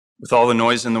With all the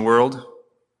noise in the world,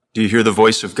 do you hear the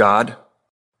voice of God?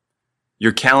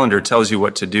 Your calendar tells you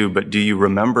what to do, but do you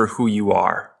remember who you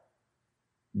are?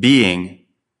 Being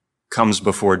comes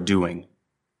before doing.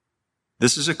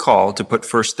 This is a call to put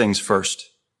first things first.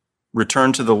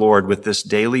 Return to the Lord with this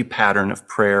daily pattern of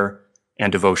prayer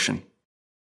and devotion.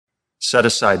 Set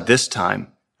aside this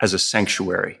time as a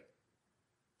sanctuary.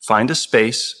 Find a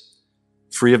space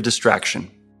free of distraction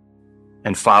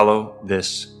and follow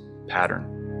this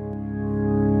pattern.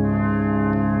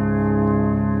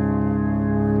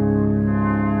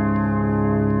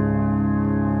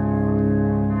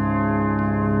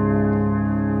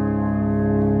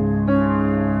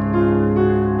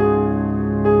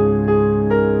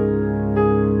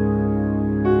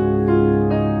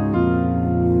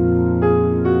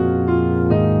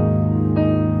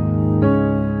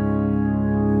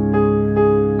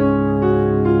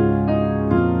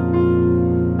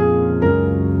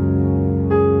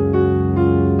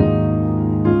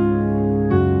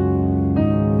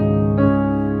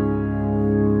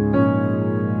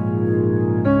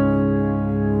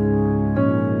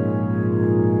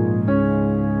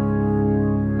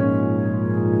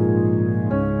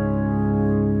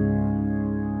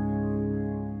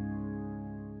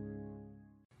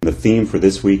 The theme for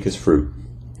this week is fruit.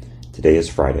 Today is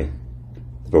Friday.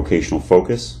 The vocational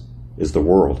focus is the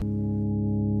world.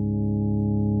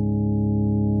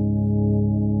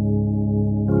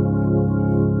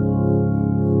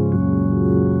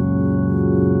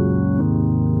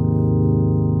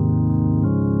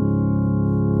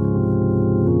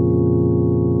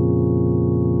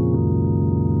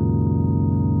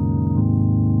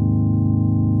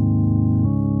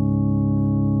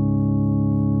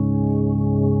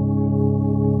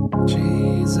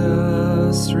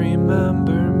 Jesus,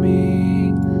 remember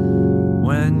me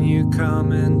when you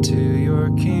come into your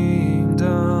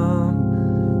kingdom.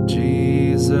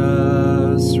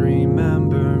 Jesus,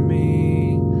 remember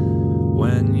me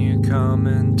when you come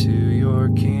into your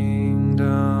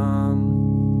kingdom.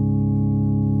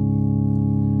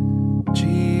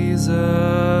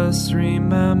 Jesus,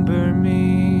 remember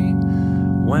me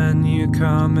when you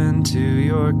come into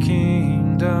your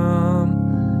kingdom.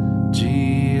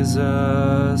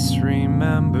 Jesus,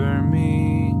 remember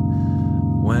me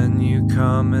when you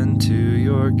come into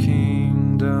your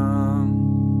kingdom.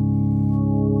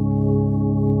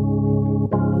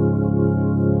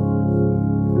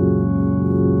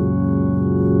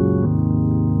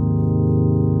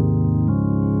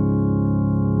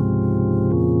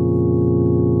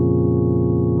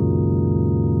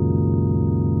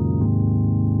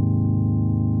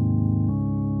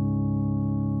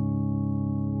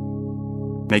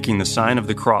 Making the sign of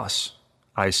the cross,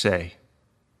 I say,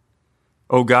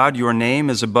 O God, your name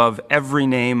is above every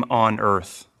name on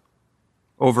earth,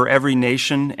 over every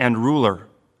nation and ruler.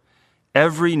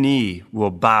 Every knee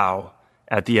will bow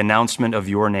at the announcement of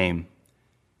your name.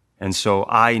 And so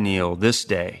I kneel this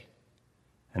day,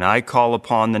 and I call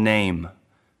upon the name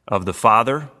of the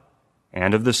Father,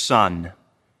 and of the Son,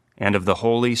 and of the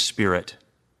Holy Spirit.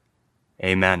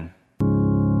 Amen.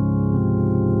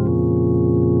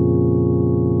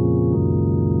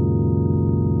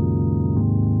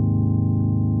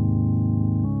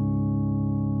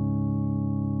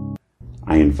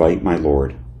 I invite my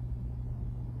Lord.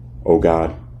 O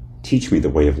God, teach me the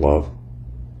way of love.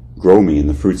 Grow me in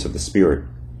the fruits of the Spirit.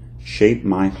 Shape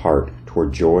my heart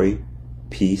toward joy,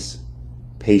 peace,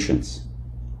 patience,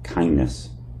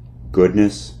 kindness,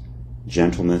 goodness,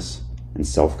 gentleness, and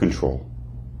self-control.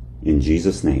 In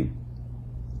Jesus' name,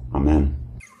 Amen.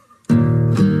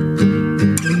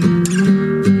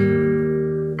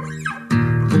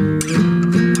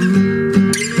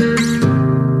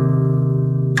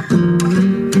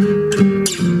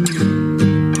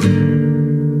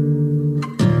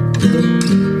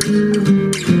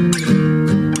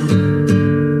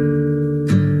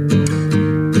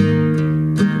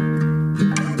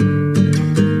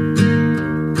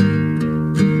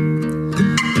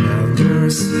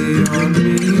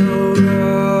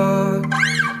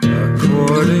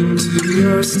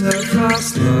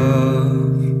 Steadfast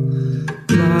love,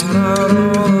 blot out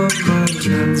all of my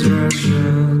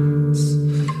transgressions,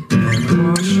 and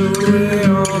wash away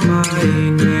all my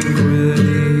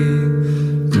iniquity.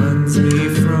 Cleanse me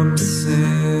from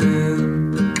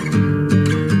sin.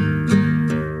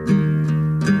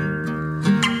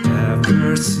 Have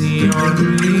mercy on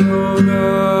me, O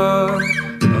God,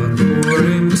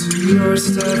 according to your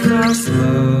steadfast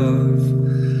love.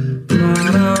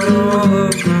 Blot out all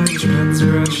of my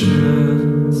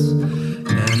transgressions,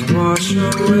 and wash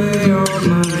away all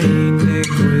my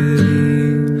iniquity.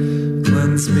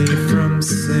 Cleanse me from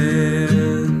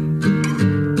sin.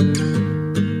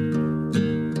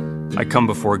 I come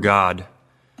before God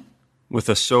with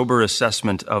a sober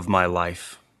assessment of my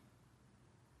life.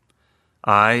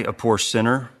 I, a poor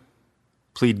sinner,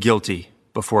 plead guilty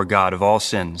before God of all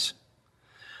sins.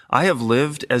 I have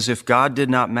lived as if God did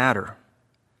not matter,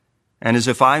 and as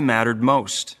if I mattered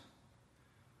most.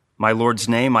 My Lord's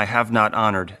name I have not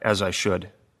honored as I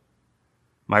should.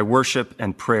 My worship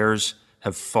and prayers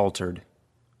have faltered.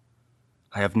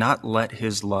 I have not let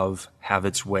his love have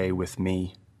its way with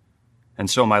me, and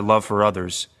so my love for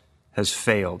others has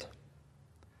failed.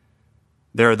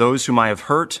 There are those whom I have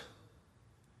hurt,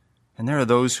 and there are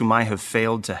those whom I have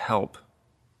failed to help.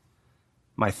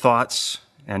 My thoughts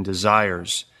and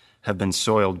desires have been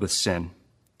soiled with sin.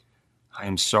 I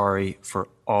am sorry for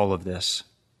all of this,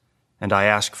 and I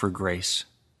ask for grace.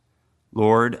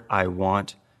 Lord, I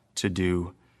want to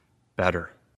do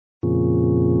better.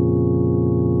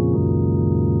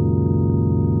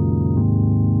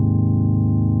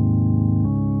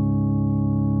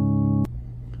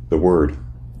 The Word,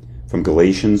 from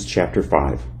Galatians chapter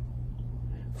 5.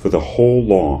 For the whole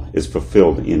law is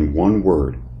fulfilled in one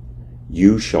word: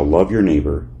 you shall love your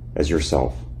neighbor as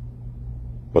yourself.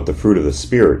 But the fruit of the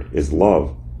Spirit is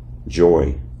love,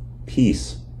 joy,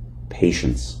 peace,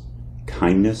 patience,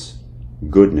 kindness,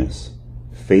 goodness,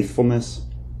 faithfulness,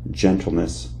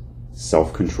 gentleness,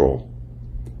 self-control.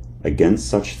 Against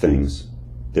such things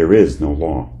there is no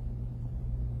law.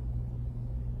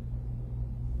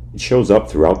 It shows up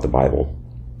throughout the Bible.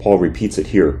 Paul repeats it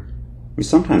here. We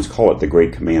sometimes call it the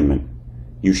Great Commandment.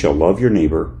 You shall love your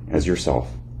neighbor as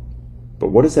yourself.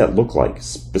 But what does that look like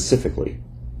specifically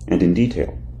and in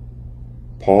detail?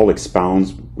 Paul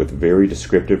expounds with very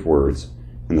descriptive words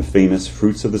in the famous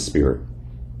fruits of the Spirit.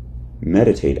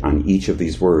 Meditate on each of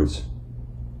these words.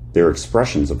 They're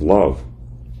expressions of love.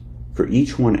 For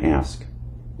each one ask,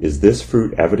 is this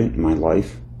fruit evident in my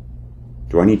life?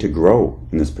 Do I need to grow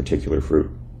in this particular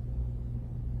fruit?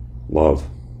 Love,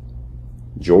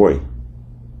 joy,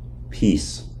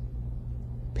 peace,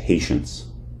 patience,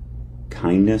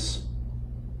 kindness,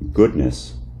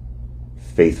 goodness,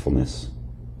 faithfulness,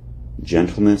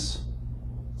 gentleness,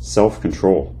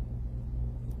 self-control.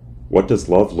 What does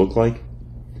love look like?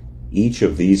 Each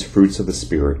of these fruits of the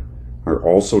Spirit are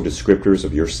also descriptors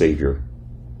of your Savior.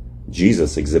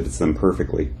 Jesus exhibits them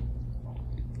perfectly.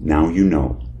 Now you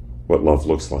know what love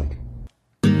looks like.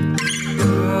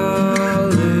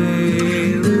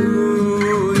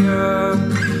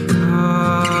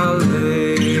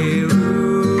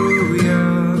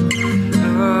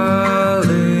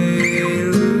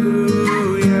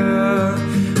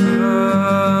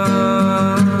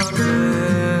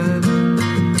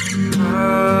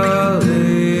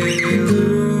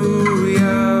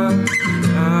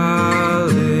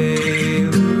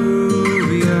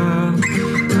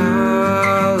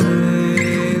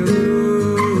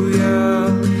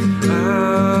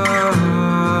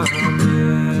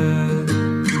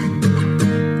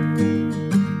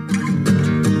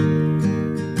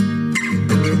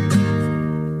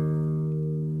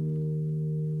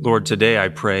 Lord, today I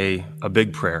pray a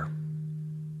big prayer,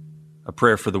 a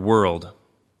prayer for the world.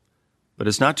 But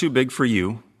it's not too big for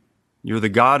you. You're the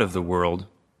God of the world.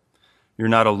 You're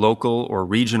not a local or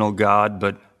regional God,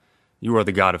 but you are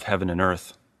the God of heaven and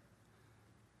earth.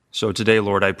 So today,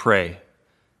 Lord, I pray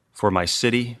for my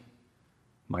city,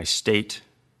 my state,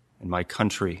 and my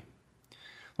country.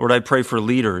 Lord, I pray for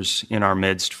leaders in our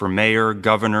midst, for mayor,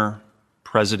 governor,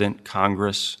 president,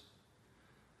 Congress.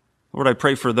 Lord, I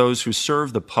pray for those who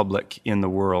serve the public in the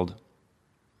world,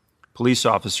 police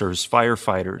officers,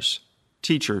 firefighters,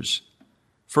 teachers,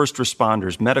 first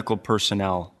responders, medical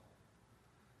personnel.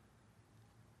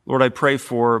 Lord, I pray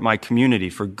for my community,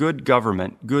 for good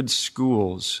government, good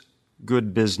schools,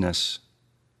 good business.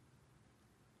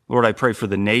 Lord, I pray for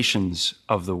the nations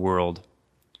of the world,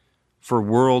 for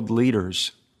world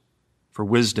leaders, for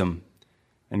wisdom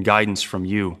and guidance from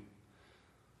you.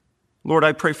 Lord,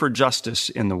 I pray for justice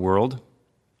in the world,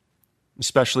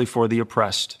 especially for the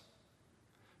oppressed,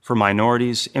 for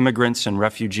minorities, immigrants and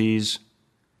refugees,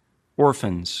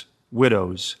 orphans,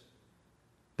 widows,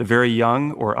 the very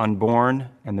young or unborn,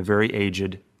 and the very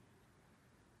aged.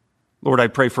 Lord, I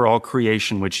pray for all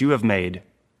creation which you have made,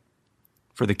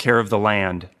 for the care of the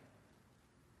land,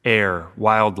 air,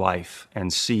 wildlife,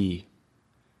 and sea.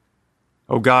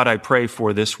 O God, I pray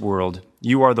for this world.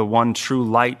 You are the one true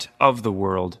light of the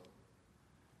world.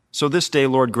 So this day,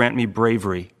 Lord, grant me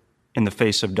bravery in the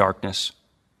face of darkness.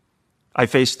 I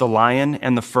face the lion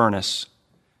and the furnace,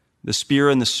 the spear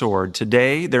and the sword.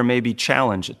 Today there may be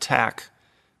challenge, attack,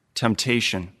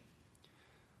 temptation.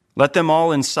 Let them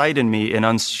all incite in me an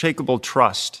unshakable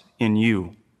trust in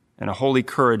you and a holy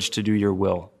courage to do your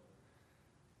will.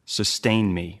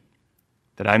 sustain me,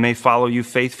 that I may follow you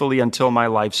faithfully until my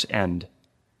life's end.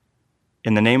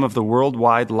 In the name of the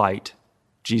worldwide light,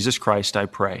 Jesus Christ, I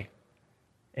pray.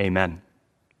 Amen.